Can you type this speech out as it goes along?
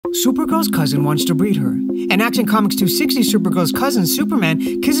Supergirl's cousin wants to breed her. In Action Comics 260, Supergirl's cousin, Superman,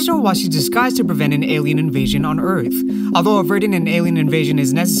 kisses her while she's disguised to prevent an alien invasion on Earth. Although averting an alien invasion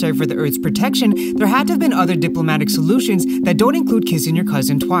is necessary for the Earth's protection, there had to have been other diplomatic solutions that don't include kissing your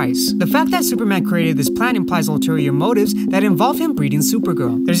cousin twice. The fact that Superman created this plan implies ulterior motives that involve him breeding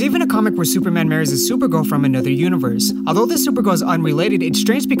Supergirl. There's even a comic where Superman marries a Supergirl from another universe. Although this Supergirl is unrelated, it's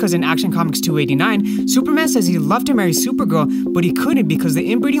strange because in Action Comics 289, Superman says he'd love to marry Supergirl, but he couldn't because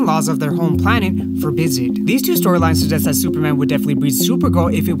the inbreeding laws of their home planet forbids it. These two storylines suggest that Superman would definitely breed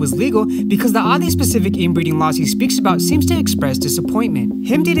Supergirl if it was legal, because the oddly specific inbreeding laws he speaks about seems to express disappointment.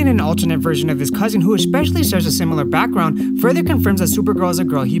 Him dating an alternate version of his cousin who especially shares a similar background further confirms that Supergirl is a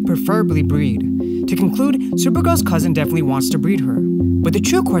girl he'd preferably breed. To conclude, Supergirl's cousin definitely wants to breed her. But the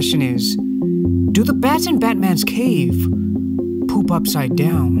true question is, do the bats in Batman's cave poop upside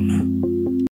down?